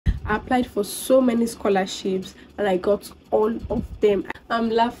I applied for so many scholarships and I got all of them. I'm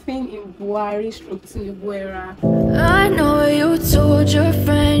laughing in Buhari stroke Tinubu era. I know you told your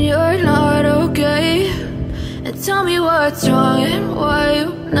friend you're not okay, and tell me what's wrong and why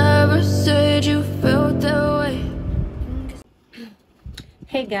you never said you felt that way.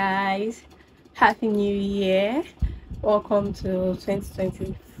 Hey guys, happy new year. Welcome to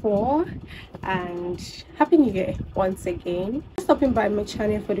 2024 and happy new year once again. Stopping by my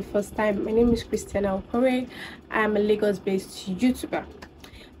channel for the first time, my name is Christiana Okore. I'm a Lagos based YouTuber.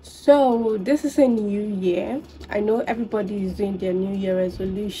 So this is a new year. I know everybody is doing their new year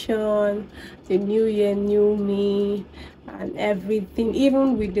resolution, the new year, new me, and everything,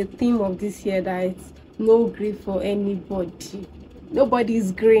 even with the theme of this year that it's no grief for anybody. Nobody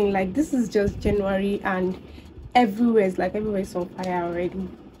is green. Like, this is just January and everywhere's on fire already.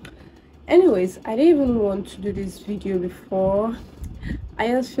 Anyways, I didn't even want to do this video before. I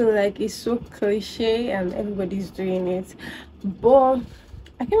just feel like it's so cliche and everybody's doing it, but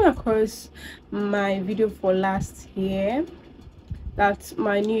I came across my video for last year, that's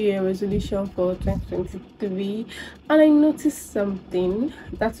my new year resolution for 2023, and I noticed something.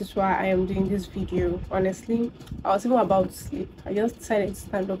 That is why I am doing this video. Honestly, I was even about to sleep. I just decided to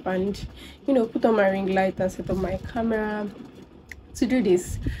stand up and put on my ring light and set up my camera to do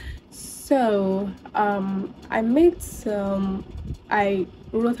this. So I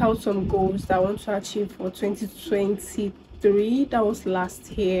wrote out some goals that I want to achieve for 2023. That was last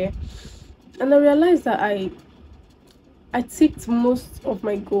year, and I realized that I ticked most of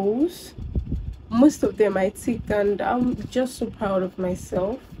my goals. Most of them I ticked, and I'm just so proud of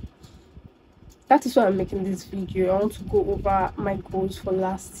myself. That is why I'm making this video. I want to go over my goals for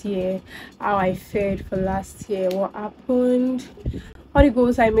last year, how I fared for last year, what happened, all the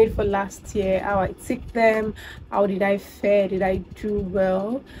goals I made for last year, how I ticked them, how did I fare, did I do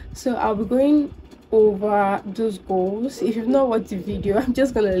well. So I'll be going over those goals. If you've not watched the video, I'm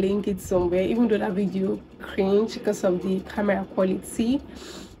just gonna link it somewhere, even though that video cringe because of the camera quality.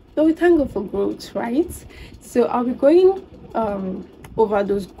 So we thank God for growth, right? So I'll be going over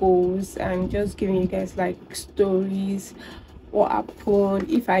those goals and just giving you guys like stories, what happened,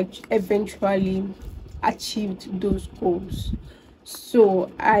 if I eventually achieved those goals.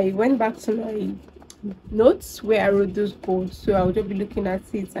 So I went back to my notes where I wrote those goals, so I'll just be looking at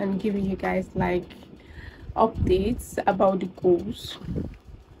it and giving you guys like updates about the goals.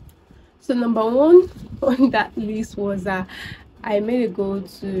 So number one on that list was that I made a goal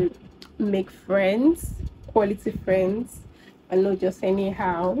to make friends, quality friends, and not just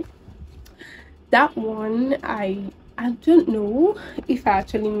anyhow. That one, I don't know if I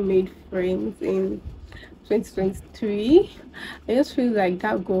actually made friends in 2023. I just feel like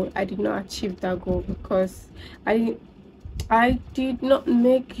that goal, I did not achieve that goal because I did not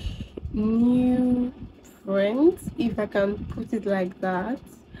make new friends, if I can put it like that.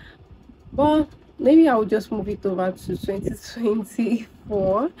 But maybe I'll just move it over to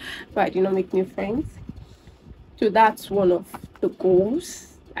 2024, but I did not make new friends. So that's one of the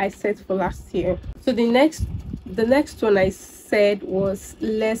goals I set for last year. So the next one I said was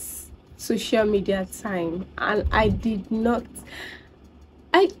less social media time, and I did not.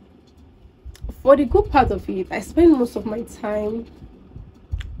 For the good part of it, I spend most of my time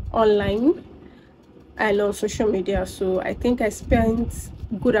online and on social media, so I think I spent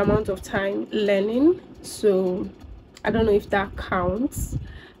good amount of time learning. So I don't know if that counts.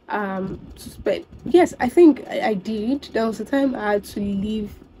 But yes, I think I did. There was a time I had to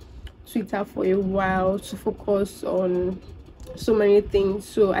leave Twitter for a while to focus on so many things.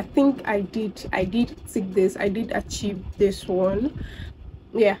 So I think I did tick this. I did achieve this one.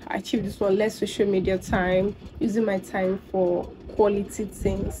 Yeah, I achieved this one. Less social media time, using my time for quality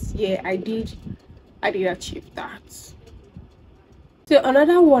things. Yeah, I did achieve that. So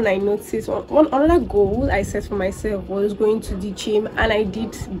another one I noticed, another goal I set for myself was going to the gym, and I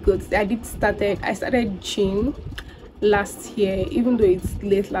did good. I started gym last year, even though it's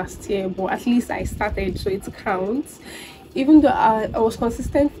late last year, but at least I started, so it counts. Even though I was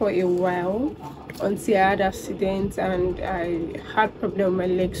consistent for a while until I had accident and I had problem with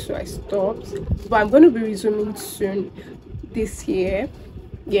my legs, so I stopped. But I'm going to be resuming soon this year.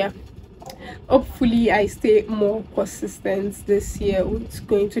 Yeah, hopefully I stay more consistent this year with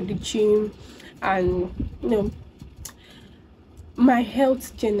going to the gym and my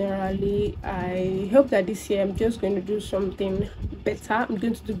health generally. I hope that this year I'm just going to do something better. I'm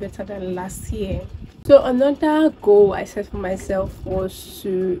going to do better than last year. So another goal I set for myself was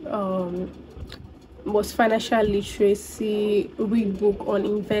financial literacy, read book on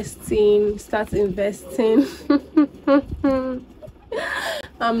investing, start investing.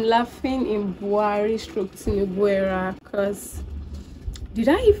 I'm laughing in Buhari stroke Tinubu era because did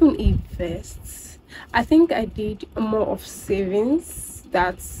I even invest? I think I did more of savings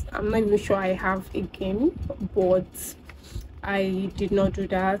that I'm not even sure I have again, but I did not do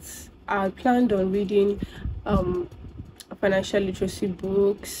that. I planned on reading financial literacy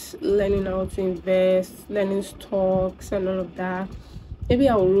books, learning how to invest, learning stocks, and all of that. Maybe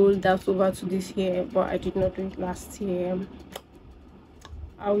I'll roll that over to this year, but I did not do it last year.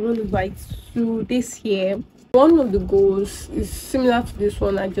 I'll roll it back to this year. One of the goals is similar to this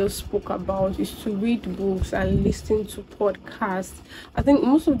one I just spoke about, is to read books and listen to podcasts. I think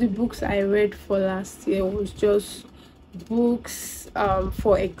most of the books I read for last year was just books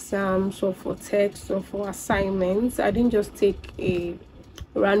for exams or for tests or for assignments. I didn't just take a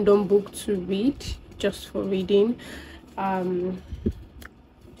random book to read just for reading. I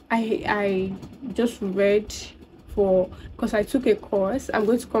just read for, because I took a course. I'm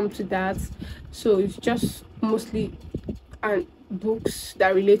going to come to that. So it's just mostly books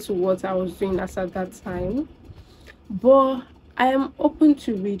that relate to what I was doing as at that time. But I am open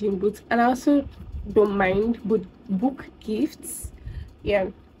to reading books, and I also don't mind book gifts. Yeah,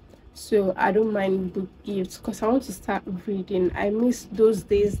 so I don't mind book gifts because I want to start reading. I miss those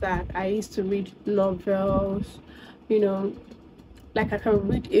days that I used to read novels, you know, like I can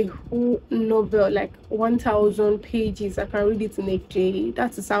read a whole novel, like 1,000 pages. I can read it in a day.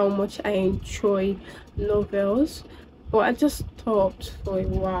 That is how much I enjoy novels. But I just stopped for a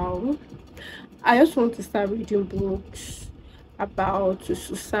while. I just want to start reading books about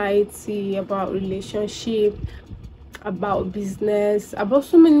society, about relationship, about business, about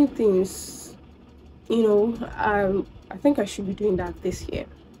so many things. I think I should be doing that this year.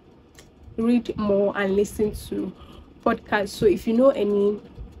 Read more and listen to podcasts. So if you know any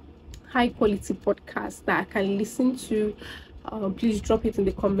high quality podcasts that I can listen to, please drop it in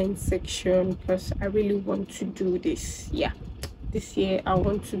the comment section, because I really want to do this. Yeah, this year I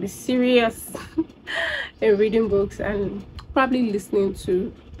want to be serious in reading books and probably listening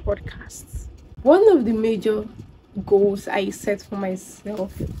to podcasts. One of the major goals I set for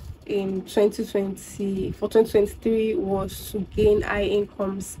myself in 2020 for 2023 was to gain high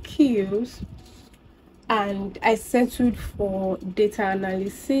income skills, and I settled for data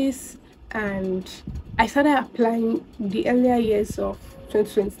analysis, and I started applying the earlier years of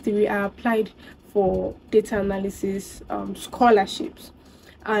 2023. I applied for data analysis scholarships,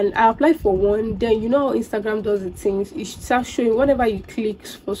 and I applied for one. Then how Instagram does the things, it starts showing whenever you click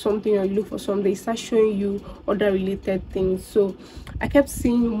for something or you look for something, it starts showing you other related things. So I kept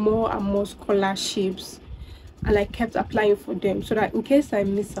seeing more and more scholarships, and I kept applying for them so that in case I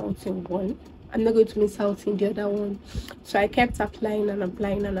miss out in one, I'm not going to miss out in the other one. So I kept applying and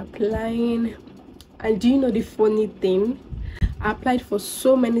applying and applying. And do you know the funny thing? I applied for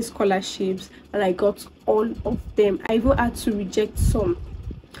so many scholarships and I got all of them. I even had to reject some.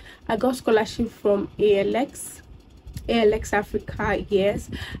 I got scholarship from ALX Africa, yes.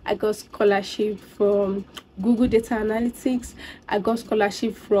 I got scholarship from Google Data Analytics. I got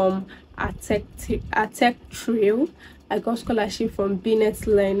scholarship from Tech Trail. I got scholarship from BNet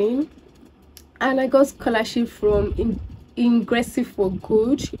Learning. And I got scholarship from Ingressive for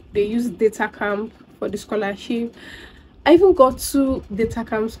Good. They use Data Camp for the scholarship. I even got 2 Data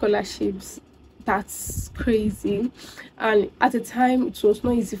Camp scholarships. That's crazy. And at the time, it was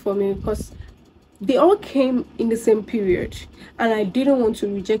not easy for me because they all came in the same period, and I didn't want to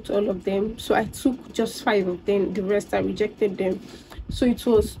reject all of them. So I took just 5 of them. The rest I rejected them. So it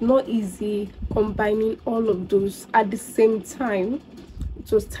was not easy combining all of those at the same time. It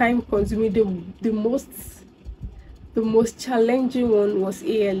was time consuming. The most challenging one was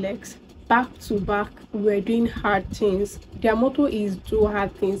ALX. Back to back, we were doing hard things. Their motto is do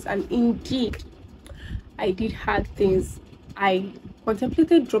hard things, and indeed I did hard things. I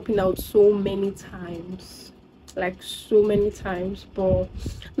contemplated dropping out so many times, but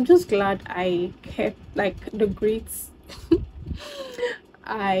I'm just glad I kept the grades.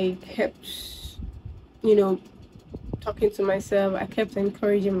 I kept talking to myself. I kept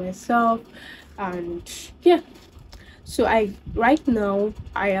encouraging myself, and yeah, so right now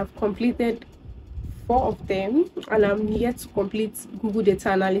I have completed 4 of them, and I'm yet to complete Google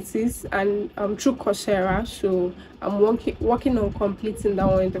Data Analysis and through Coursera. So I'm working on completing that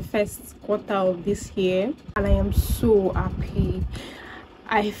one in the first quarter of this year, and I am so happy.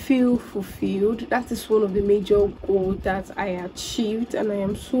 I feel fulfilled. That is one of the major goals that I achieved, and I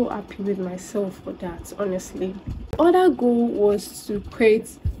am so happy with myself for that, honestly. The other goal was to create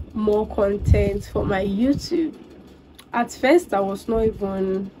more content for my YouTube. At first I was not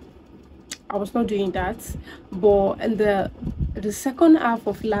doing that, but in the the second half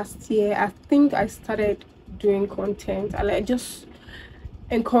of last year, I think I started doing content, and I just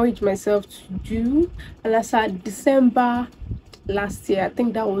encouraged myself to do. And as at December last year, I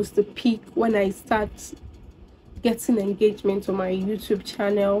think that was the peak when I start getting engagement on my YouTube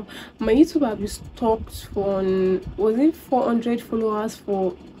channel. My YouTube have been stocked on, was it 400 followers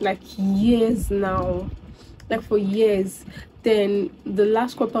for like years now, like for years. Then the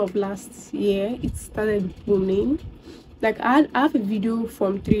last quarter of last year, it started booming. Like I have a video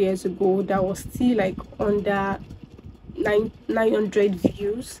from 3 years ago that was still like under 900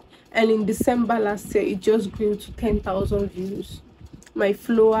 views, and in December last year it just grew to 10,000 views. My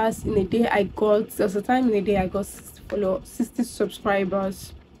followers in a day, I got, there's a time in a day I got 60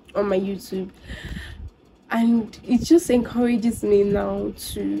 subscribers on my YouTube, and it just encourages me now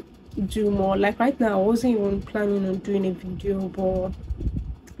to do more. Like right now I wasn't even planning on doing a video, but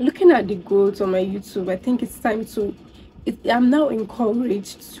looking at the growth on my YouTube, I think it's time to I'm now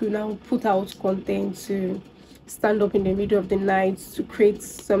encouraged to now put out content, to stand up in the middle of the night to create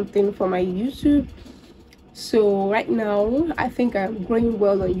something for my YouTube. So right now I think I'm growing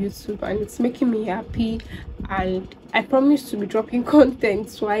well on YouTube, and it's making me happy, and I promise to be dropping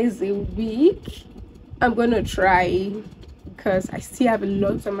content twice a week. I'm gonna try, because I still have a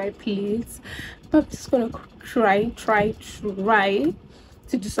lot on my plate, but I'm just gonna try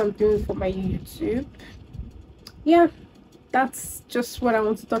to do something for my YouTube. Yeah, that's just what I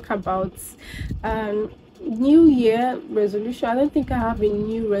want to talk about. New year resolution, I don't think I have a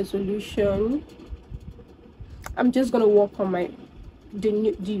new resolution. I'm just gonna work on my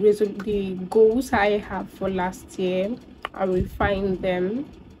the goals I have for last year. I will refine them.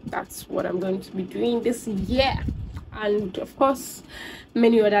 That's what I'm going to be doing this year, and of course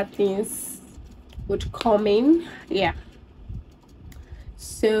many other things would come in. Yeah,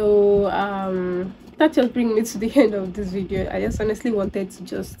 so that just brings me to the end of this video. I just honestly wanted to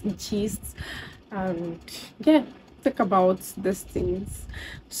just gist and yeah, talk about these things.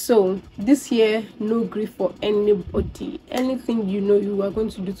 So this year, no grief for anybody. Anything you know you are going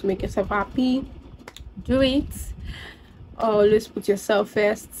to do to make yourself happy, do it. Always put yourself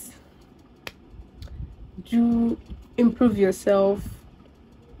first. Do improve yourself,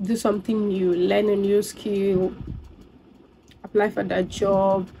 do something new, learn a new skill, apply for that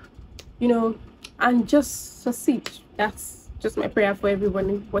job, you know, and just succeed. That's just my prayer for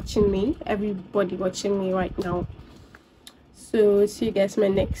everybody watching me right now. So see you guys in my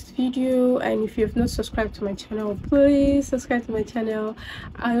next video, and if you have not subscribed to my channel, please subscribe to my channel.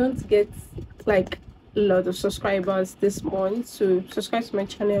 I want to get like a lot of subscribers this month, so subscribe to my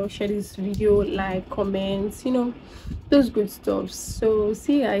channel, share this video, like, comment, you know, those good stuff. So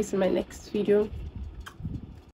see you guys in my next video.